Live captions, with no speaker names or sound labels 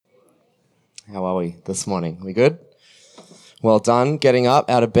How are we this morning? We good? Well done. Getting up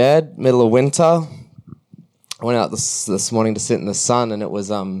out of bed, middle of winter. I went out this morning to sit in the sun, and it was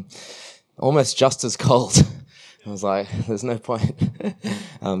almost just as cold. I was like, there's no point.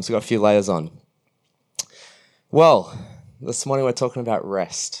 So got a few layers on. Well, this morning we're talking about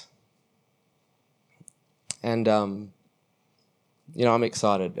rest. And, I'm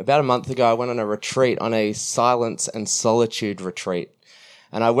excited. About a month ago, I went on a retreat, on a silence and solitude retreat.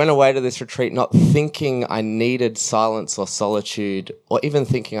 And I went away to this retreat not thinking I needed silence or solitude, or even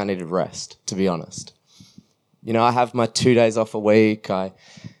thinking I needed rest, to be honest. I have my 2 days off a week. I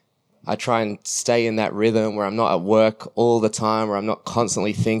try and stay in that rhythm where I'm not at work all the time, where I'm not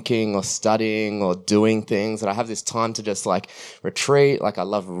constantly thinking or studying or doing things. And I have this time to just retreat. I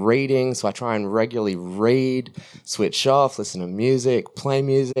love reading, so I try and regularly read, switch off, listen to music, play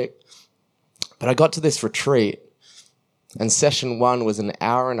music. But I got to this retreat, and session 1 was an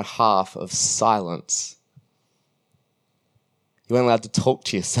hour and a half of silence. You weren't allowed to talk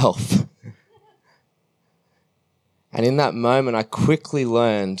to yourself. And in that moment, I quickly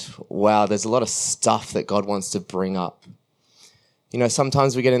learned, wow, there's a lot of stuff that God wants to bring up.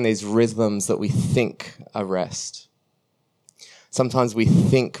 Sometimes we get in these rhythms that we think are rest. Sometimes we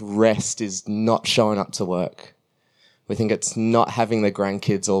think rest is not showing up to work. We think it's not having the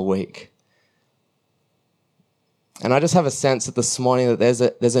grandkids all week. And I just have a sense that this morning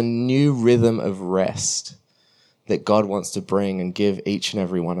that there's a new rhythm of rest that God wants to bring and give each and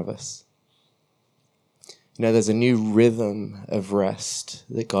every one of us. There's a new rhythm of rest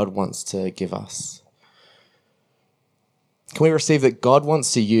that God wants to give us. Can we receive that God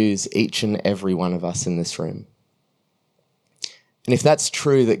wants to use each and every one of us in this room? And if that's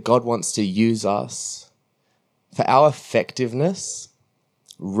true, that God wants to use us, for our effectiveness,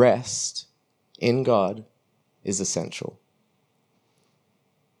 rest in God is essential.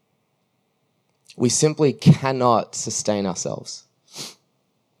 We simply cannot sustain ourselves.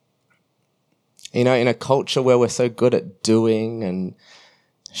 In a culture where we're so good at doing and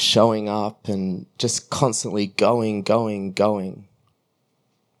showing up and just constantly going,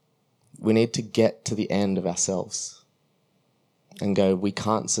 we need to get to the end of ourselves and go, we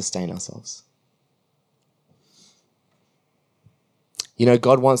can't sustain ourselves.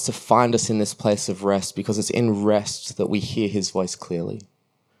 God wants to find us in this place of rest because it's in rest that we hear his voice clearly.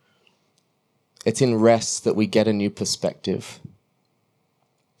 It's in rest that we get a new perspective.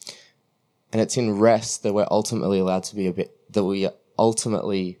 And it's in rest that we're ultimately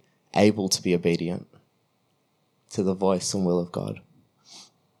ultimately able to be obedient to the voice and will of God.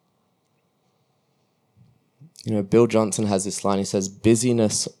 Bill Johnson has this line. He says,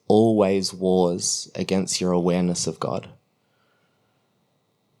 busyness always wars against your awareness of God.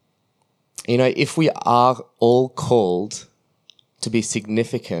 If we are all called to be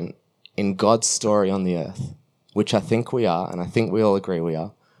significant in God's story on the earth, which I think we are, and I think we all agree we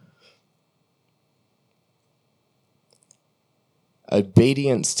are,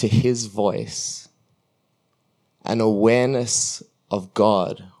 obedience to his voice, an awareness of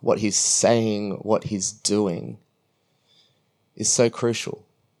God, what he's saying, what he's doing, is so crucial.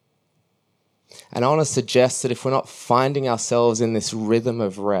 And I want to suggest that if we're not finding ourselves in this rhythm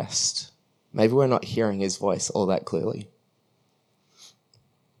of rest, maybe we're not hearing his voice all that clearly.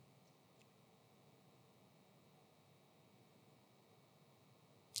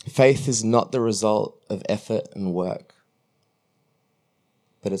 Faith is not the result of effort and work,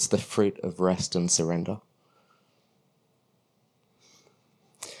 but it's the fruit of rest and surrender.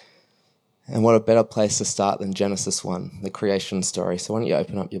 And what a better place to start than Genesis 1, the creation story. So why don't you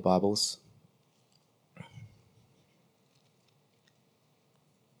open up your Bibles?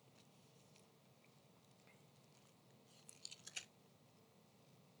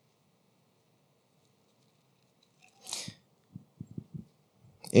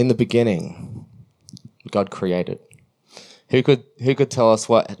 In the beginning, God created. Who could tell us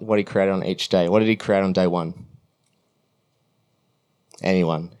what he created on each day? What did he create on day 1?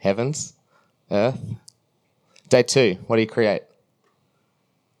 Anyone? Heavens? Earth? Day 2, what did he create?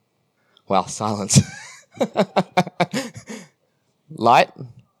 Wow, silence. Light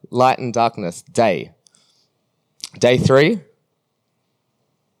and darkness. Day 3?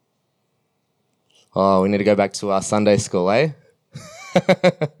 Oh, we need to go back to our Sunday school, eh?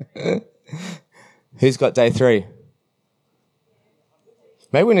 Who's got day 3?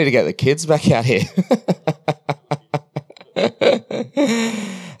 Maybe we need to get the kids back out here.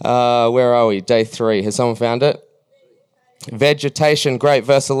 Where are we? Day 3. Has someone found it? Vegetation, great.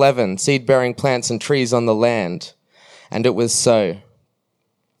 Verse 11, seed-bearing plants and trees on the land. And it was so.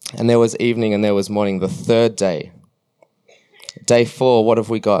 And there was evening and there was morning, the 3rd day. Day 4, what have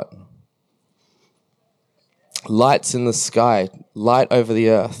we got? Lights in the sky, light over the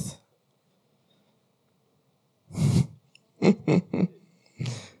earth. And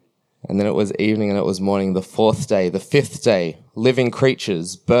then it was evening and it was morning, the fourth day, the fifth day, living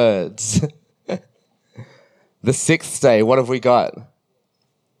creatures, birds. The sixth day, what have we got?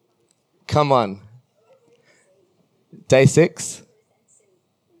 Come on. Day 6?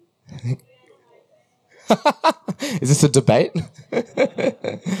 Is this a debate?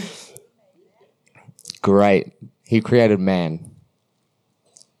 Great. He created man.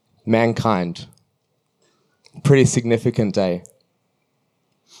 Mankind. Pretty significant day.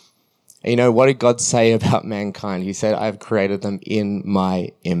 And you know, what did God say about mankind? He said, I've created them in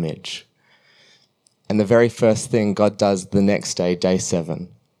my image. And the very first thing God does the next day, day 7,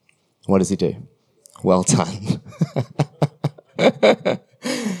 what does he do? Well done.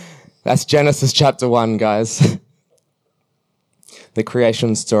 That's Genesis chapter 1, guys. The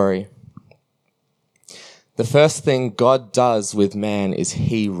creation story. The first thing God does with man is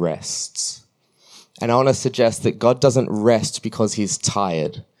he rests. And I want to suggest that God doesn't rest because he's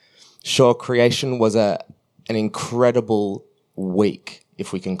tired. Sure, creation was an incredible week,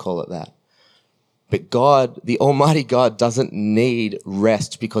 if we can call it that. But God, the Almighty God, doesn't need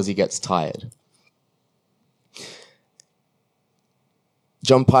rest because he gets tired.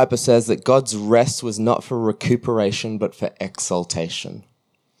 John Piper says that God's rest was not for recuperation, but for exaltation.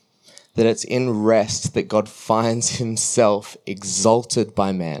 That it's in rest that God finds himself exalted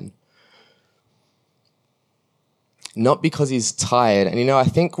by man. Not because he's tired. And you know, I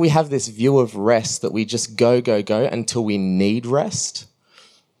think we have this view of rest that we just go until we need rest.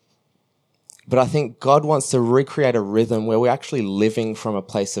 But I think God wants to recreate a rhythm where we're actually living from a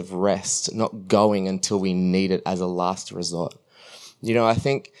place of rest, not going until we need it as a last resort. You know, I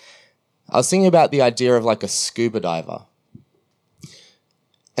was thinking about the idea of like a scuba diver.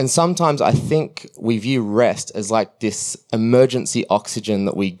 And sometimes I think we view rest as like this emergency oxygen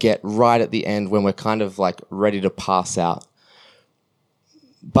that we get right at the end when we're kind of like ready to pass out.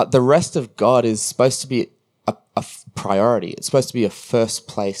 But the rest of God is supposed to be a priority. It's supposed to be a first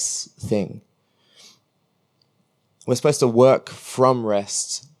place thing. We're supposed to work from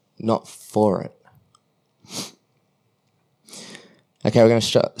rest, not for it. Okay, we're going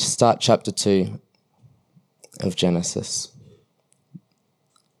to start chapter 2 of Genesis.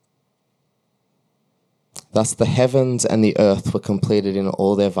 Thus the heavens and the earth were completed in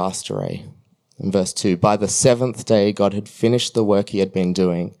all their vast array. In verse 2, by the 7th day God had finished the work he had been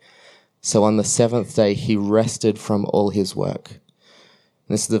doing. So on the 7th day he rested from all his work.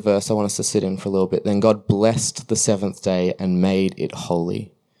 And this is the verse I want us to sit in for a little bit. Then God blessed the 7th day and made it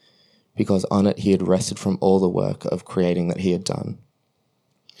holy, because on it he had rested from all the work of creating that he had done.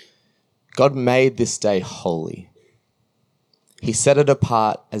 God made this day holy. He set it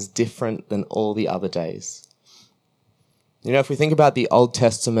apart as different than all the other days. You know, if we think about the Old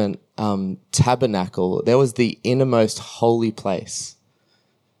Testament tabernacle, there was the innermost holy place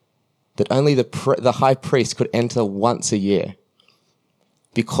that only the high priest could enter once a year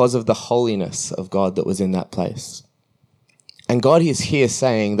because of the holiness of God that was in that place. And God is here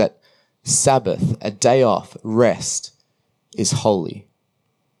saying that Sabbath, a day off, rest, is holy.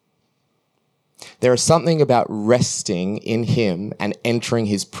 There is something about resting in him and entering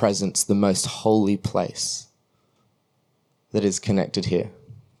his presence, the most holy place, that is connected here.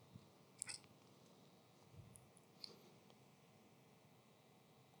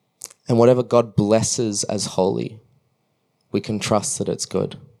 And whatever God blesses as holy, we can trust that it's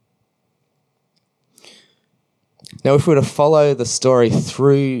good. Now, if we were to follow the story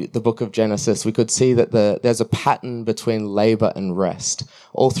through the book of Genesis, we could see that there's a pattern between labor and rest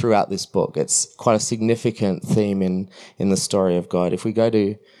all throughout this book. It's quite a significant theme in the story of God. If we go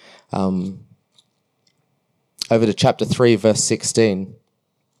to over to chapter 3, verse 16,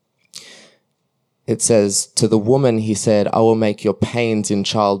 it says, to the woman he said, I will make your pains in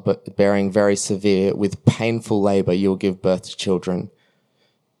childbearing very severe. With painful labor you will give birth to children.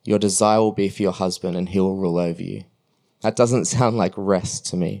 Your desire will be for your husband, and he will rule over you. That doesn't sound like rest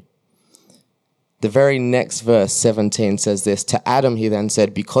to me. The very next verse, 17, says this. To Adam he then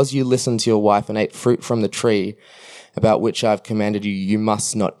said, because you listened to your wife and ate fruit from the tree about which I have commanded you, you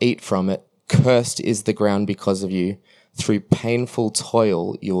must not eat from it. Cursed is the ground because of you. Through painful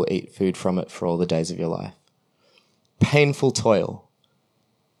toil you will eat food from it for all the days of your life. Painful toil.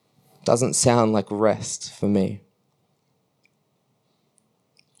 Doesn't sound like rest for me.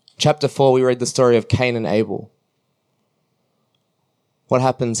 Chapter 4, we read the story of Cain and Abel. What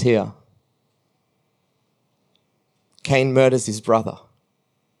happens here? Cain murders his brother.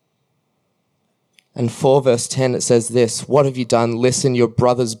 And 4 verse 10, it says this, what have you done? Listen, your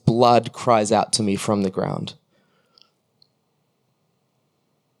brother's blood cries out to me from the ground.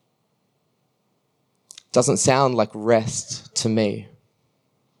 Doesn't sound like rest to me.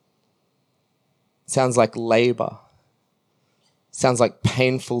 Sounds like labor. Sounds like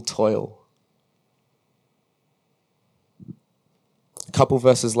painful toil. A couple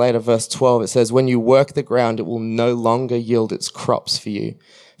verses later, verse 12, it says, when you work the ground, it will no longer yield its crops for you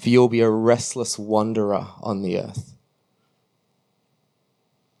will be a restless wanderer on the earth.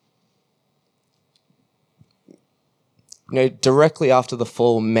 Directly after the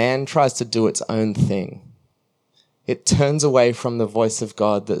fall, man tries to do its own thing. It turns away from the voice of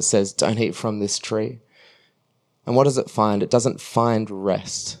God that says, don't eat from this tree. And what does it find? It doesn't find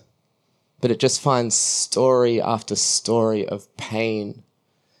rest, but it just finds story after story of pain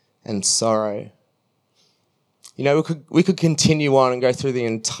and sorrow. We could continue on and go through the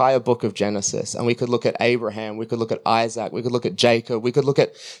entire book of Genesis, and we could look at Abraham, we could look at Isaac, we could look at Jacob, we could look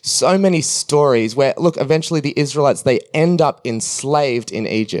at so many stories where, eventually the Israelites, they end up enslaved in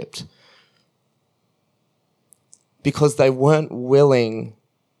Egypt because they weren't willing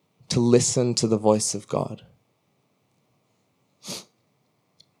to listen to the voice of God.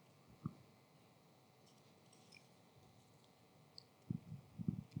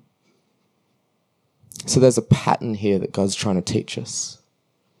 So there's a pattern here that God's trying to teach us.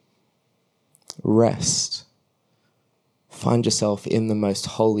 Rest. Find yourself in the most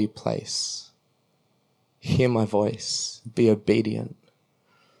holy place. Hear my voice. Be obedient.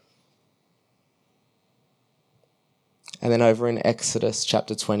 And then over in Exodus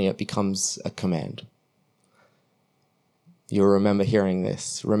chapter 20, it becomes a command. You'll remember hearing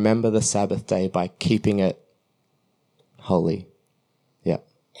this. Remember the Sabbath day by keeping it holy. Yeah.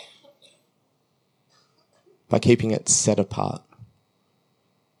 By keeping it set apart,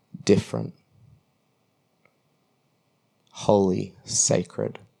 different, holy,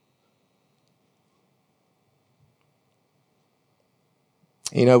 sacred.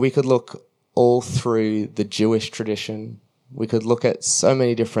 We could look all through the Jewish tradition. We could look at so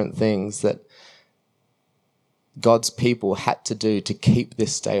many different things that God's people had to do to keep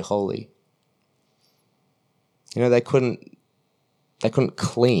this day holy. They couldn't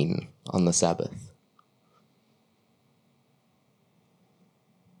clean on the Sabbath.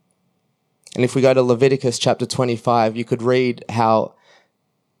 And if we go to Leviticus chapter 25, you could read how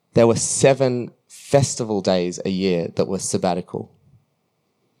there were 7 festival days a year that were sabbatical.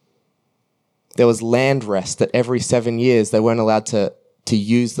 There was land rest that every 7 years they weren't allowed to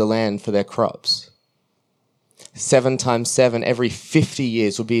use the land for their crops. 7 times 7, every 50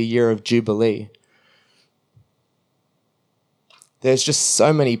 years would be a year of Jubilee. There's just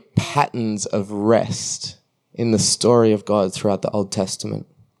so many patterns of rest in the story of God throughout the Old Testament.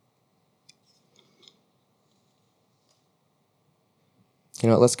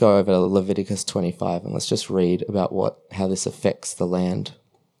 Let's go over to Leviticus 25 and let's just read about how this affects the land.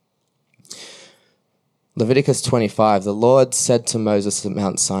 Leviticus 25, the Lord said to Moses at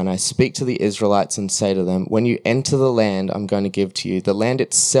Mount Sinai, speak to the Israelites and say to them, when you enter the land I'm going to give to you, the land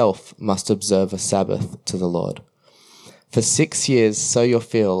itself must observe a Sabbath to the Lord. For 6 years sow your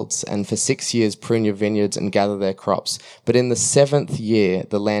fields, and for 6 years prune your vineyards and gather their crops. But in the 7th year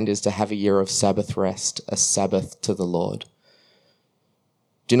the land is to have a year of Sabbath rest, a Sabbath to the Lord.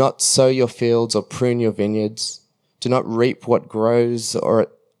 Do not sow your fields or prune your vineyards. Do not reap what grows of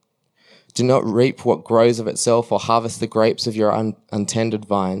itself or harvest the grapes of your untended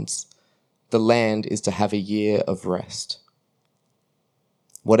vines. The land is to have a year of rest.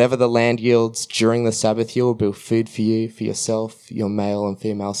 Whatever the land yields during the Sabbath year will be food for you, for yourself, your male and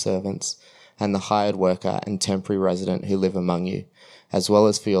female servants, and the hired worker and temporary resident who live among you, as well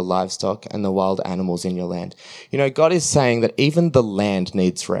as for your livestock and the wild animals in your land. God is saying that even the land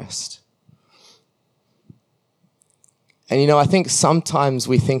needs rest. And I think sometimes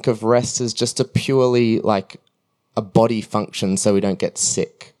we think of rest as just a purely like a body function so we don't get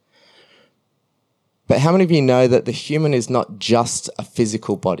sick. But how many of you know that the human is not just a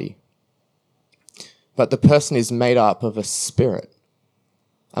physical body, but the person is made up of a spirit,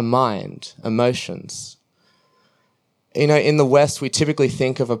 a mind, emotions? In the West, we typically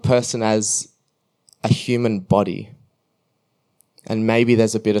think of a person as a human body. And maybe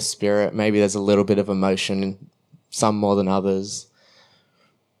there's a bit of spirit, maybe there's a little bit of emotion, some more than others.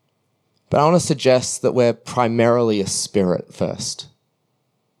 But I want to suggest that we're primarily a spirit first.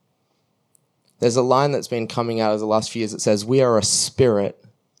 There's a line that's been coming out of the last few years that says, we are a spirit,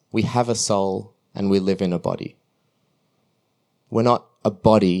 we have a soul, and we live in a body. We're not a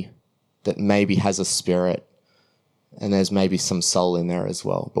body that maybe has a spirit, and there's maybe some soul in there as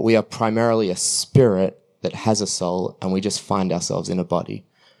well. But we are primarily a spirit that has a soul, and we just find ourselves in a body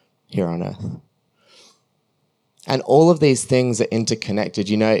here on earth. And all of these things are interconnected.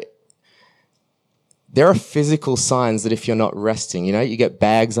 there are physical signs that if you're not resting, you get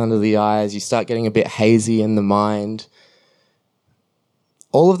bags under the eyes, you start getting a bit hazy in the mind.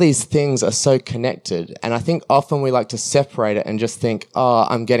 All of these things are so connected, and I think often we like to separate it and just think, oh,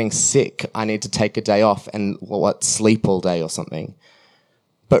 I'm getting sick, I need to take a day off and sleep all day or something.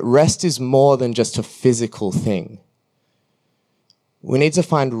 But rest is more than just a physical thing. We need to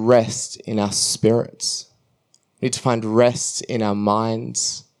find rest in our spirits. We need to find rest in our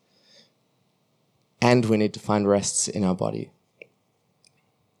minds. And we need to find rest in our body.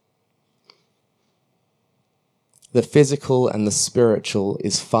 The physical and the spiritual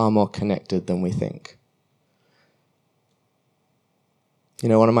is far more connected than we think.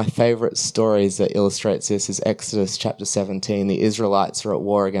 One of my favorite stories that illustrates this is Exodus chapter 17. The Israelites are at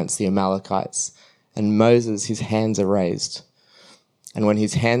war against the Amalekites, and Moses, his hands are raised. And when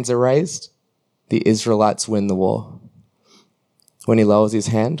his hands are raised, the Israelites win the war. When he lowers his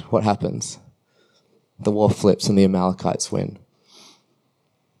hand, what happens? The war flips and the Amalekites win.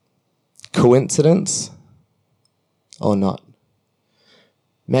 Coincidence or not?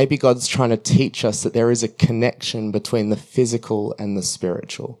 Maybe God's trying to teach us that there is a connection between the physical and the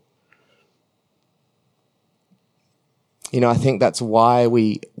spiritual. I think that's why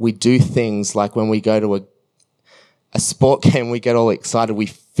we do things like when we go to a sport game, we get all excited, we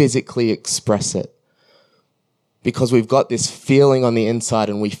physically express it. Because we've got this feeling on the inside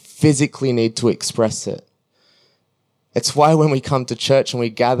and we physically need to express it. It's why when we come to church and we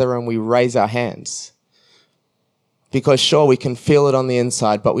gather and we raise our hands. Because sure, we can feel it on the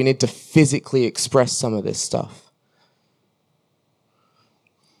inside, but we need to physically express some of this stuff.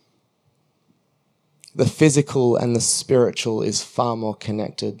 The physical and the spiritual is far more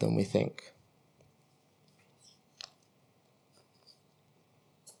connected than we think.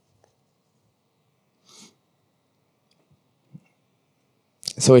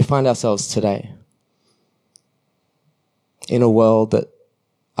 So we find ourselves today in a world that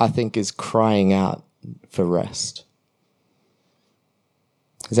I think is crying out for rest.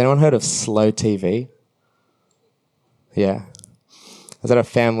 Has anyone heard of slow TV? Yeah. I was at a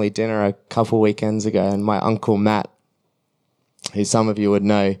family dinner a couple weekends ago, and my uncle Matt, who some of you would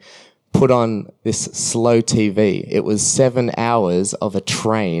know, put on this slow TV. It was 7 hours of a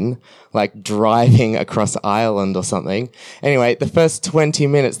train, like driving across Ireland or something. Anyway, the first 20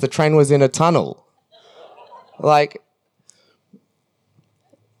 minutes, the train was in a tunnel.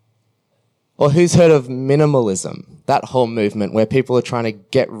 Or who's heard of minimalism? That whole movement where people are trying to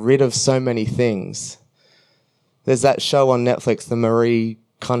get rid of so many things. There's that show on Netflix, the Marie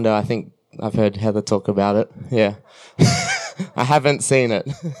Kondo. I think I've heard Heather talk about it. Yeah. I haven't seen it.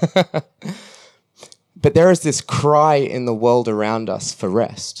 But there is this cry in the world around us for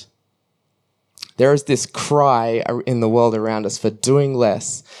rest. There is this cry in the world around us for doing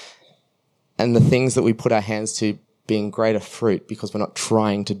less and the things that we put our hands to being greater fruit because we're not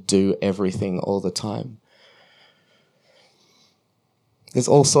trying to do everything all the time. There's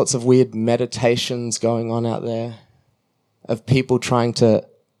all sorts of weird meditations going on out there of people trying to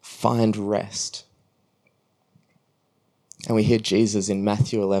find rest. And we hear Jesus in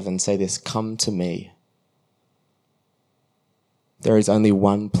Matthew 11 say this, "Come to me." There is only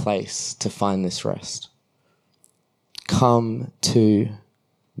one place to find this rest. Come to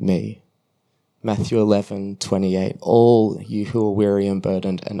me. Matthew 11:28. All you who are weary and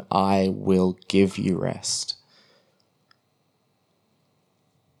burdened, and I will give you rest.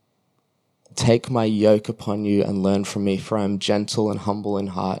 Take my yoke upon you and learn from me, for I am gentle and humble in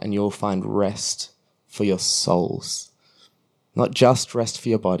heart, and you will find rest for your souls. Not just rest for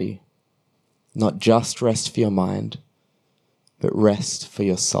your body, not just rest for your mind, but rest for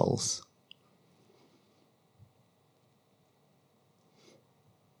your souls.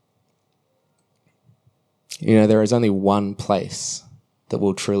 There is only one place that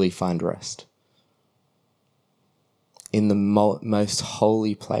will truly find rest. In the most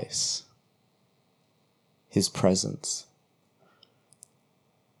holy place, His presence.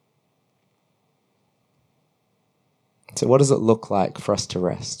 So what does it look like for us to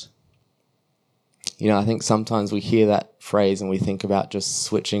rest? I think sometimes we hear that phrase and we think about just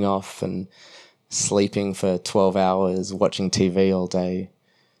switching off and sleeping for 12 hours, watching TV all day.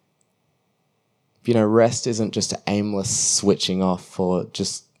 Rest isn't just aimless switching off or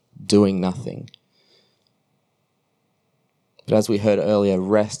just doing nothing. But as we heard earlier,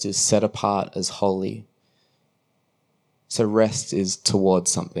 rest is set apart as holy. So rest is towards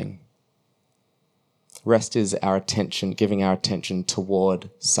something. Rest is our attention, giving our attention toward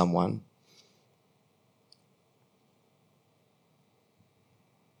someone.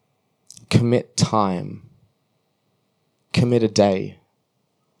 Commit time. Commit a day.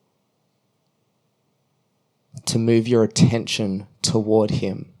 to move your attention toward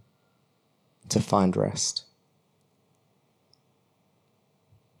him to find rest.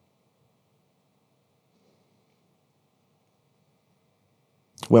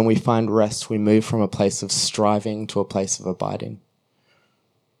 When we find rest, we move from a place of striving to a place of abiding.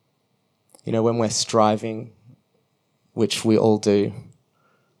 You know, when we're striving, which we all do,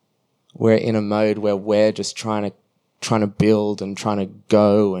 we're in a mode where we're just trying to build and trying to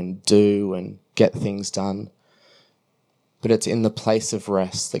go and do and get things done. But it's in the place of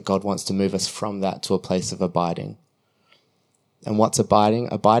rest that God wants to move us from that to a place of abiding. And what's abiding?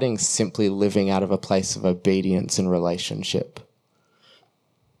 Abiding is simply living out of a place of obedience and relationship.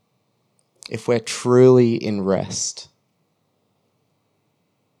 If we're truly in rest,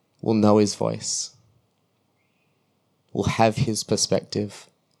 we'll know his voice. We'll have his perspective.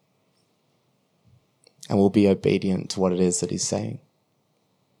 And we'll be obedient to what it is that he's saying.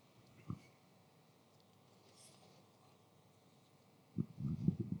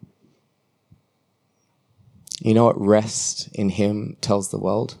 You know what rest in him tells the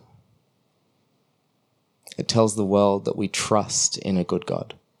world? It tells the world that we trust in a good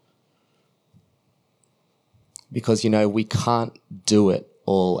God. Because, you know, we can't do it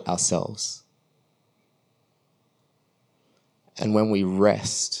all ourselves. And when we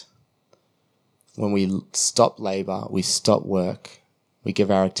rest, when we stop labor, we stop work, we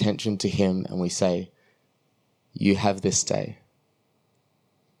give our attention to him and we say, you have this day.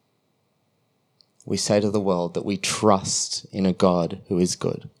 We say to the world that we trust in a God who is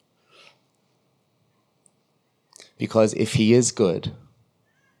good. Because if he is good,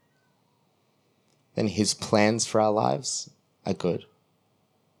 then his plans for our lives are good.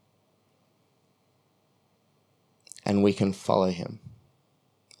 And we can follow him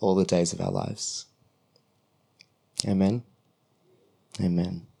all the days of our lives. Amen.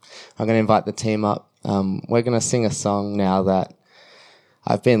 Amen. I'm going to invite the team up. We're going to sing a song now that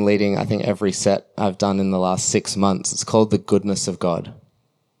I've been leading, I think, every set I've done in the last 6 months. It's called The Goodness of God.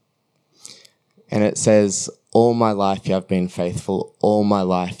 And it says, all my life you have been faithful. All my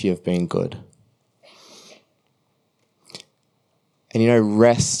life you have been good. And you know,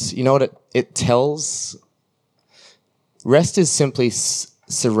 rest, you know what it tells? Rest is simply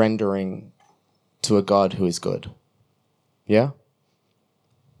surrendering to a God who is good. Yeah?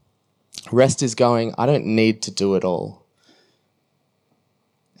 Rest is going, I don't need to do it all.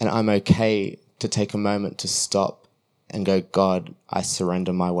 And I'm okay to take a moment to stop and go, God, I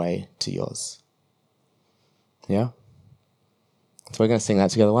surrender my way to yours. Yeah? So we're going to sing that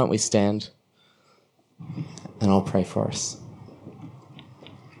together. Why don't we stand and I'll pray for us.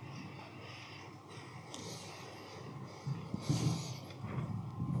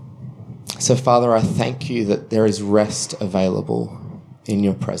 So, Father, I thank you that there is rest available in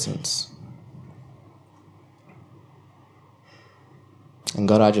your presence. And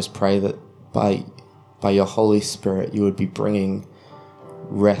God, I just pray that by your Holy Spirit, you would be bringing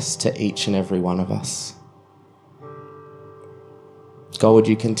rest to each and every one of us. God, would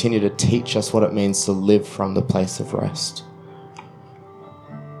you continue to teach us what it means to live from the place of rest?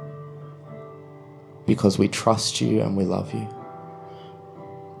 Because we trust you and we love you.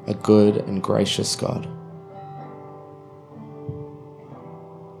 A good and gracious God.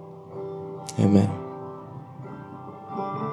 Amen.